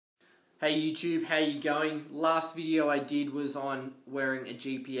Hey YouTube, how you going? Last video I did was on wearing a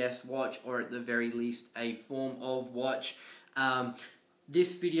GPS watch, or at the very least a form of watch.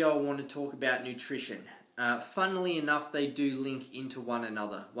 This video I want to talk about nutrition. Funnily enough, they do link into one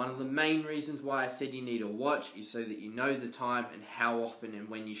another. One of the main reasons why I said you need a watch is so that you know the time and how often and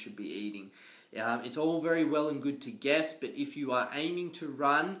when you should be eating. It's all very well and good to guess, but if you are aiming to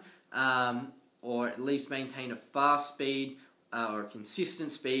run or at least maintain a fast speed or a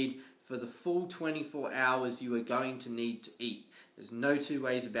consistent speed, for the full 24 hours you are going to need to eat. There's no two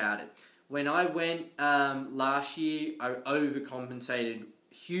ways about it. When I went last year, I overcompensated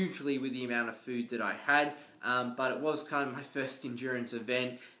hugely with the amount of food that I had, but it was kind of my first endurance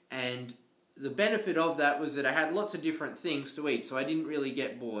event, and the benefit of that was that I had lots of different things to eat, so I didn't really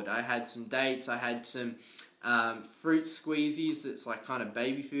get bored. I had some dates, I had some fruit squeezies that's like kind of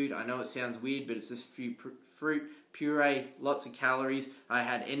baby food. I know it sounds weird, but it's this fruit puree, lots of calories. I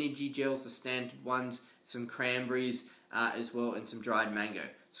had energy gels, the standard ones, some cranberries as well, and some dried mango.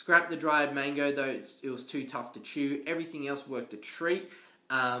 Scrap the dried mango though, it was too tough to chew. Everything else worked a treat,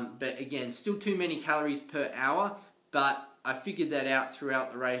 but again, still too many calories per hour, but I figured that out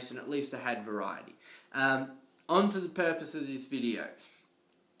throughout the race, and at least I had variety. On to the purpose of this video.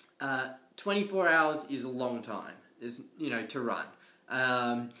 24 hours is a long time, to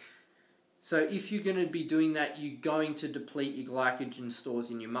run. So if you're going to be doing that, you're going to deplete your glycogen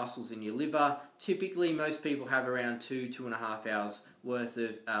stores in your muscles and your liver. Typically, most people have around 2.5 hours worth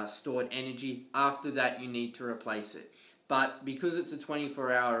of stored energy. After that, you need to replace it. But because it's a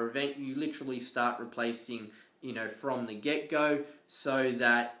 24-hour event, you literally start replacing, from the get-go, so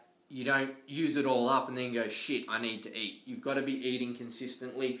that you don't use it all up and then go, shit, I need to eat. You've got to be eating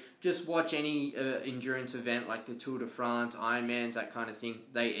consistently. Just watch any endurance event like the Tour de France, Ironmans, that kind of thing.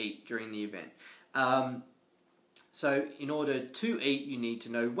 They eat during the event. So in order to eat, you need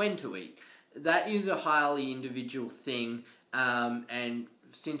to know when to eat. That is a highly individual thing, and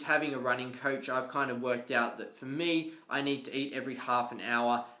since having a running coach, I've kind of worked out that for me, I need to eat every half an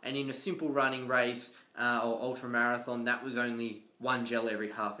hour, and in a simple running race or ultra marathon, that was only one gel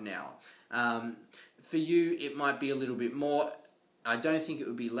every half an hour. For you, it might be a little bit more. I don't think it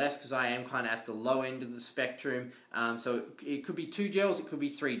would be less, because I am kind of at the low end of the spectrum. So it could be 2 gels, it could be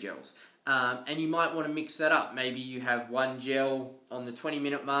 3 gels. And you might want to mix that up. Maybe you have 1 gel on the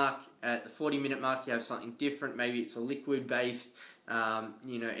 20-minute mark. At the 40-minute mark, you have something different. Maybe it's a liquid-based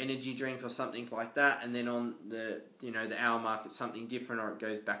energy drink or something like that. And then on the hour mark, it's something different, or it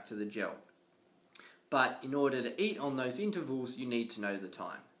goes back to the gel. But in order to eat on those intervals, you need to know the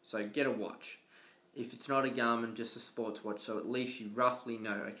time. So get a watch. If it's not a Garmin, just a sports watch, so at least you roughly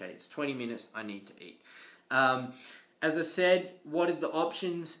know, okay, it's 20 minutes, I need to eat. As I said, what are the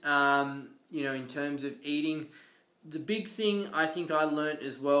options, in terms of eating? The big thing I think I learnt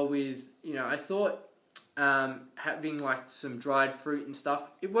as well with, I thought having like some dried fruit and stuff,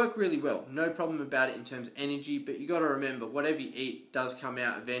 it worked really well. No problem about it in terms of energy, but you got to remember, whatever you eat does come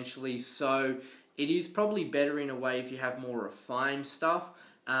out eventually, so it is probably better in a way if you have more refined stuff,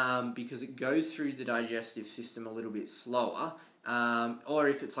 because it goes through the digestive system a little bit slower. Or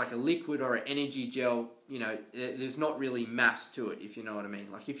if it's like a liquid or an energy gel, there's not really mass to it, if you know what I mean.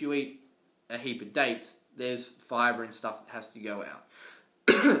 Like if you eat a heap of dates, there's fiber and stuff that has to go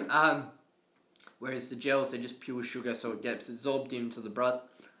out. Whereas the gels, they're just pure sugar, so it gets absorbed into the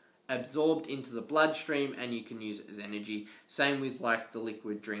bloodstream, and you can use it as energy. Same with like the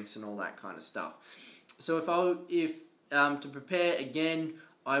liquid drinks and all that kind of stuff. So if to prepare, again,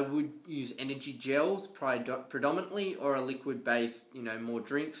 I would use energy gels predominantly, or a liquid based, more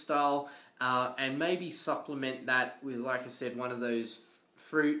drink style, and maybe supplement that with, like I said, one of those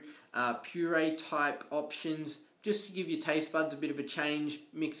fruit puree type options, just to give your taste buds a bit of a change,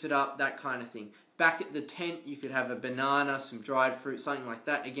 mix it up, that kind of thing. Back at the tent, you could have a banana, some dried fruit, something like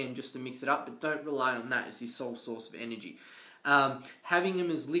that, again, just to mix it up, but don't rely on that as your sole source of energy. Having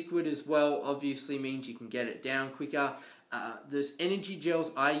them as liquid as well obviously means you can get it down quicker. Those energy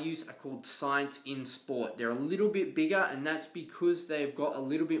gels I use are called Science in Sport. They're a little bit bigger, and that's because they've got a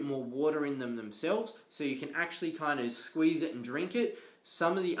little bit more water in them themselves, so you can actually kind of squeeze it and drink it.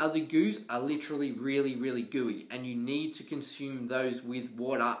 Some of the other goos are literally really, really gooey, and you need to consume those with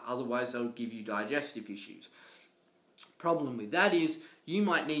water, otherwise they'll give you digestive issues. Problem with that is, you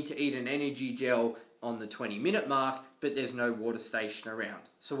might need to eat an energy gel on the 20-minute mark, but there's no water station around.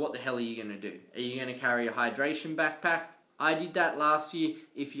 So what the hell are you going to do? Are you going to carry a hydration backpack? I did that last year.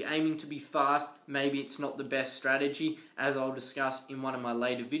 If you're aiming to be fast, maybe it's not the best strategy, as I'll discuss in one of my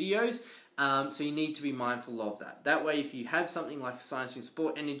later videos. So you need to be mindful of that. That way, if you have something like a Science in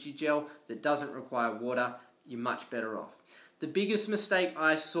Sport energy gel that doesn't require water, you're much better off. The biggest mistake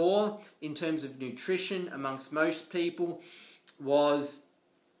I saw in terms of nutrition amongst most people was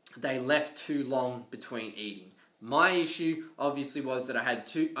they left too long between eating. My issue obviously was that I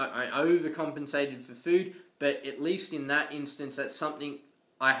overcompensated for food, but at least in that instance, that's something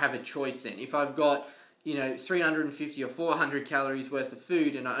I have a choice then. If I've got 350 or 400 calories worth of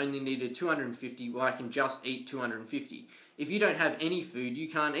food and I only needed 250, well, I can just eat 250. If you don't have any food, you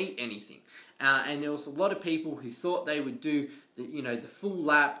can't eat anything. And there was a lot of people who thought they would do the full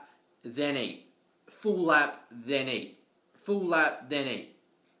lap, then eat. Full lap, then eat. Full lap, then eat.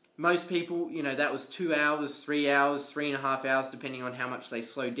 Most people, that was 2 hours, 3 hours, 3.5 hours, depending on how much they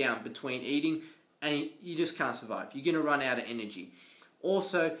slowed down between eating, and you just can't survive. You're going to run out of energy.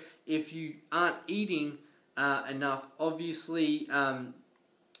 Also, if you aren't eating enough, obviously,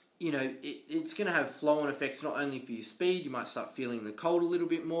 it's going to have flow-on effects not only for your speed. You might start feeling the cold a little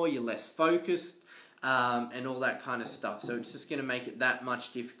bit more. You're less focused, and all that kind of stuff. So it's just going to make it that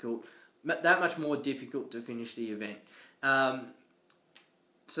much more difficult to finish the event.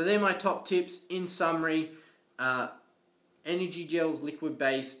 So they're my top tips. In summary, energy gels,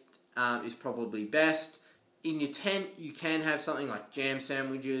 liquid-based, is probably best. In your tent, you can have something like jam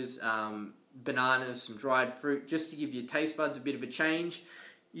sandwiches, bananas, some dried fruit, just to give your taste buds a bit of a change.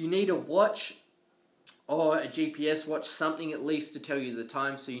 You need a watch or a GPS watch, something at least to tell you the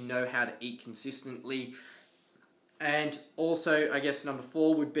time so you know how to eat consistently. And also, I guess number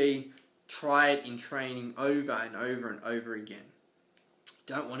 4 would be try it in training over and over and over again.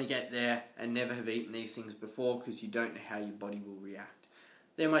 Don't want to get there and never have eaten these things before because you don't know how your body will react.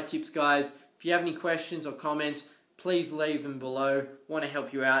 They're my tips, guys. If you have any questions or comments, please leave them below. Want to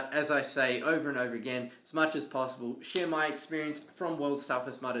help you out, as I say over and over again, as much as possible. Share my experience from World's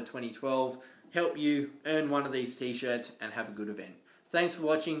Toughest Mudder 2012. Help you earn one of these t-shirts and have a good event. Thanks for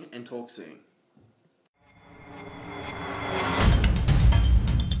watching and talk soon.